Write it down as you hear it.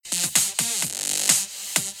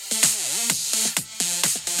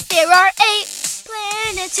There are 8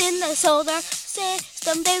 planets in the solar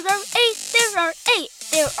system. There are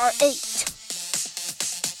 8.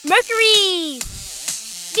 Mercury,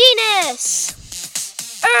 Venus,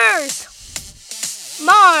 Earth,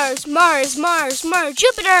 Mars,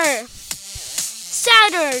 Jupiter,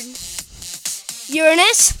 Saturn,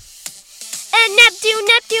 Uranus, and Neptune.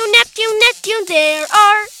 There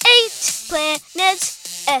are 8 planets.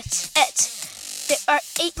 There are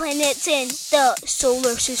 8 planets in the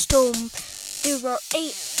solar system. There are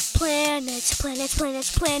 8 planets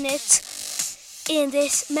in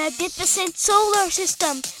this magnificent solar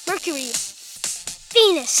system. Mercury,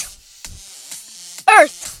 Venus,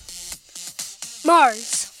 Earth,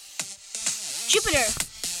 Mars, Jupiter,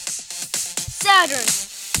 Saturn,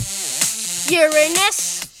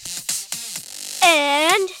 Uranus,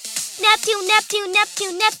 and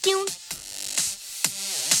Neptune.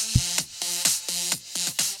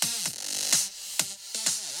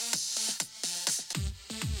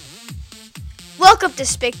 Welcome to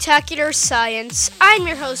Spectacular Science. I'm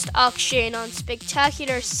your host Akshay, and on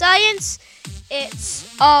Spectacular Science, it's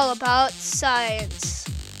all about science.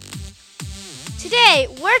 Today,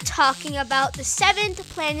 we're talking about the 7th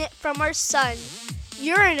planet from our sun,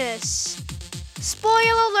 Uranus.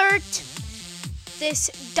 Spoiler alert, this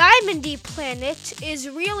diamondy planet is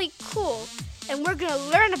really cool, and we're going to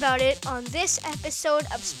learn about it on this episode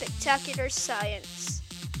of Spectacular Science.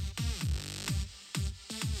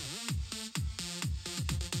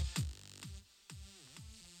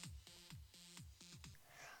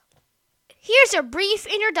 Here's a brief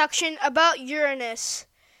introduction about Uranus.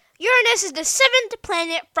 Uranus is the 7th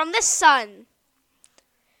planet from the sun.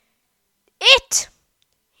 It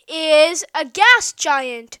is a gas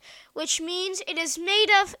giant, which means it is made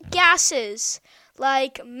of gases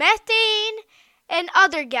like methane and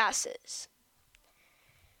other gases.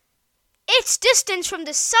 Its distance from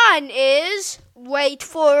the sun is, wait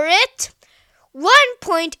for it,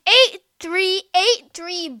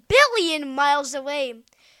 1.8383 billion miles away.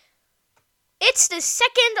 It's the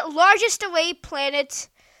second largest away planet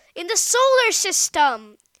in the solar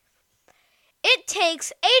system. It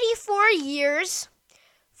takes 84 years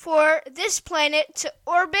for this planet to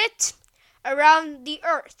orbit around the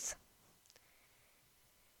Earth.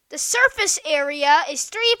 The surface area is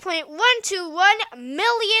 3.121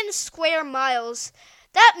 million square miles.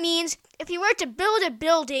 That means if you were to build a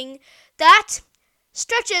building that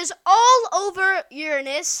stretches all over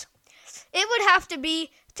Uranus, it would have to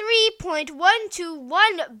be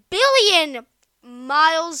 3.121 billion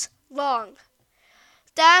miles long.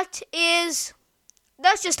 That's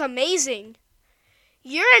just amazing.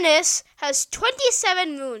 Uranus has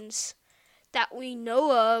 27 moons that we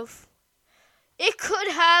know of. It could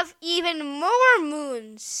have even more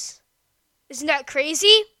moons. Isn't that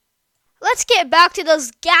crazy? Let's get back to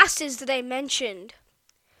those gases that I mentioned.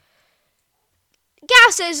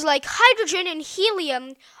 Gases like hydrogen and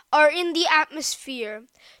helium are in the atmosphere.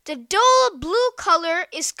 The dull blue color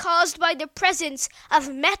is caused by the presence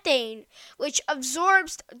of methane, which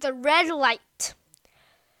absorbs the red light.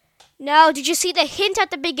 Now, did you see the hint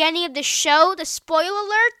at the beginning of the show, the spoiler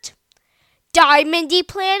alert? Diamondy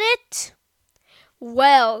planet?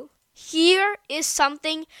 Well, here is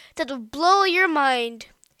something that will blow your mind.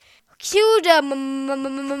 Cue the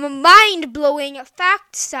mind-blowing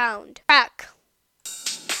fact sound. Back.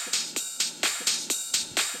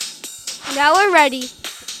 Now we're ready.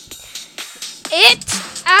 It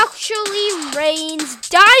actually rains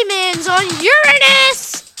diamonds on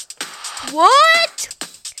Uranus! What?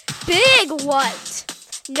 Big what?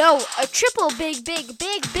 No, a triple big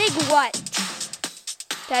what?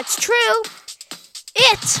 That's true.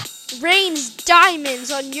 It rains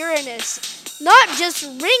diamonds on Uranus. Not just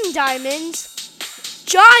ring diamonds,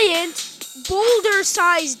 giant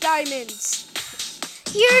boulder-sized diamonds.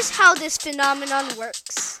 Here's how this phenomenon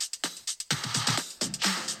works.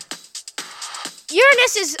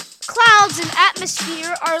 Uranus's clouds and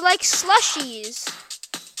atmosphere are like slushies.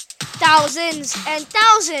 Thousands and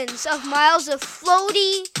thousands of miles of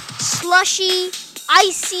floaty, slushy,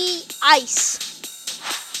 icy ice.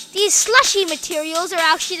 These slushy materials are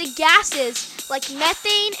actually the gases like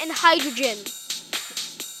methane and hydrogen.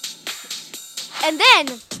 And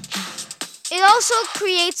then, it also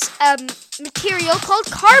creates a material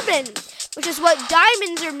called carbon, which is what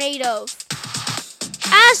diamonds are made of.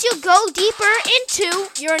 As you go deeper into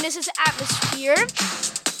Uranus's atmosphere,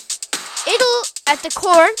 at the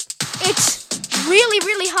core, it's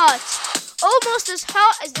really hot. Almost as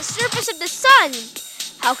hot as the surface of the sun.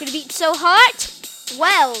 How could it be so hot?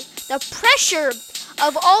 Well, the pressure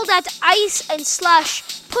of all that ice and slush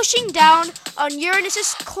pushing down on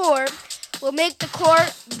Uranus's core will make the core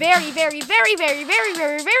very, very, very, very, very, very,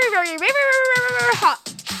 very, very, very, very hot.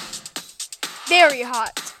 Very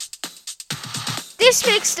hot. This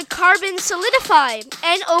makes the carbon solidify,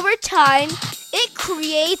 and over time, it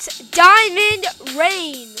creates diamond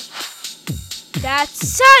rain.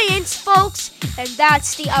 That's science, folks, and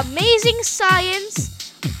that's the amazing science,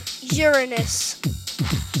 Uranus.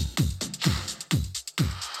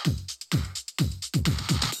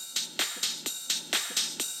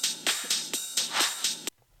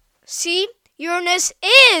 See, Uranus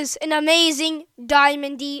is an amazing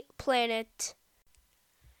diamondy planet.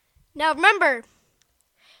 Now remember,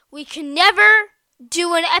 we can never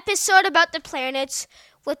do an episode about the planets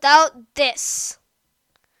without this.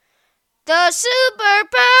 The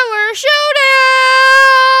Superpower Showdown!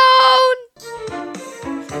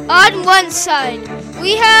 On one side,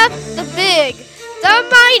 we have the big, the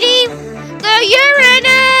mighty, the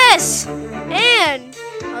Uranus! And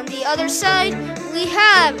on the other side, we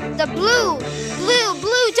have the blue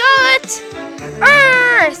dot,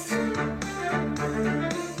 Earth!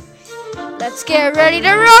 Let's get ready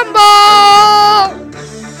to rumble!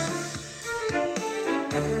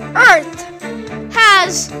 Earth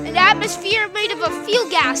has an atmosphere made up of fuel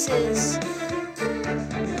gases.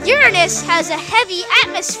 Uranus has a heavy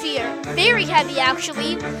atmosphere, very heavy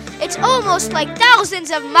actually. It's almost like thousands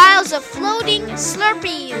of miles of floating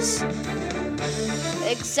Slurpees.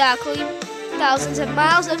 Exactly, thousands of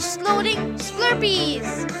miles of floating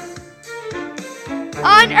Slurpees.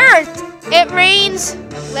 On Earth, it rains,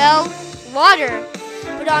 well, water.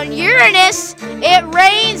 But on Uranus, it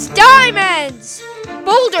rains diamonds!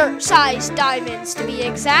 Boulder-sized diamonds, to be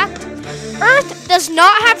exact. Earth does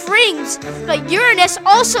not have rings, but Uranus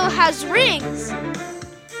also has rings.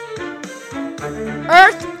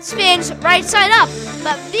 Earth spins right side up,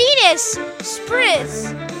 but Venus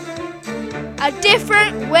spins a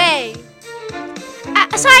different way.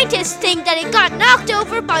 Scientists think that it got knocked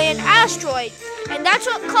over by an asteroid, and that's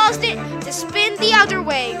what caused it to spin the other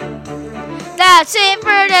way. That's it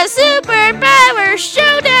for the Superpower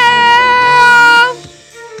Showdown!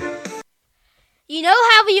 You know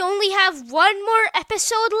how we only have one more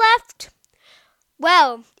episode left?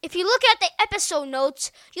 Well, if you look at the episode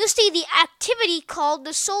notes, you'll see the activity called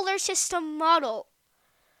the Solar System Model.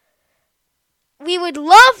 We would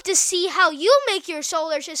love to see how you make your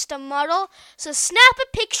solar system model, so snap a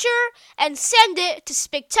picture and send it to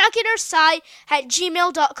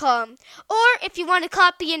spectacularsci@gmail.com. Or if you want to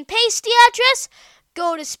copy and paste the address,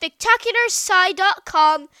 go to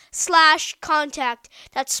spectacularsci.com/contact.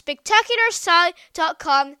 That's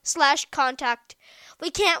spectacularsci.com/contact. We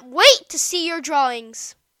can't wait to see your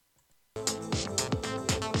drawings.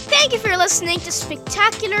 Thank you for listening to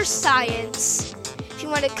Spectacular Science. If you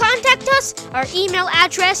want to contact us, our email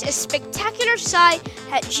address is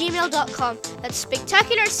spectacularsci@gmail.com. That's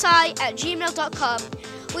spectacularsci@gmail.com.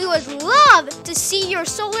 We would love to see your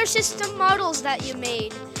solar system models that you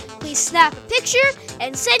made. Please snap a picture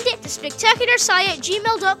and send it to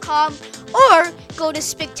spectacularsci@gmail.com or go to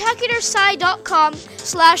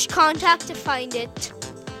spectacularsci.com/contact to find it.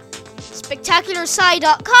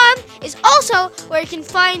 Spectacularsci.com is also where you can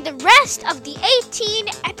find the rest of the 18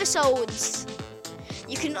 episodes.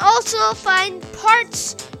 You can also find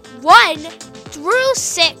parts 1 through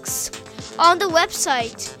 6 on the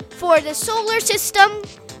website for the Solar System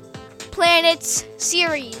Planets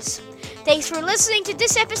series. Thanks for listening to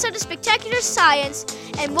this episode of Spectacular Science,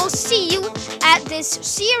 and we'll see you at this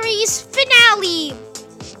series finale.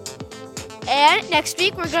 And next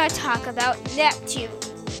week we're going to talk about Neptune,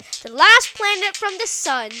 the last planet from the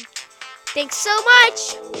sun. Thanks so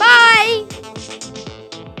much. Bye.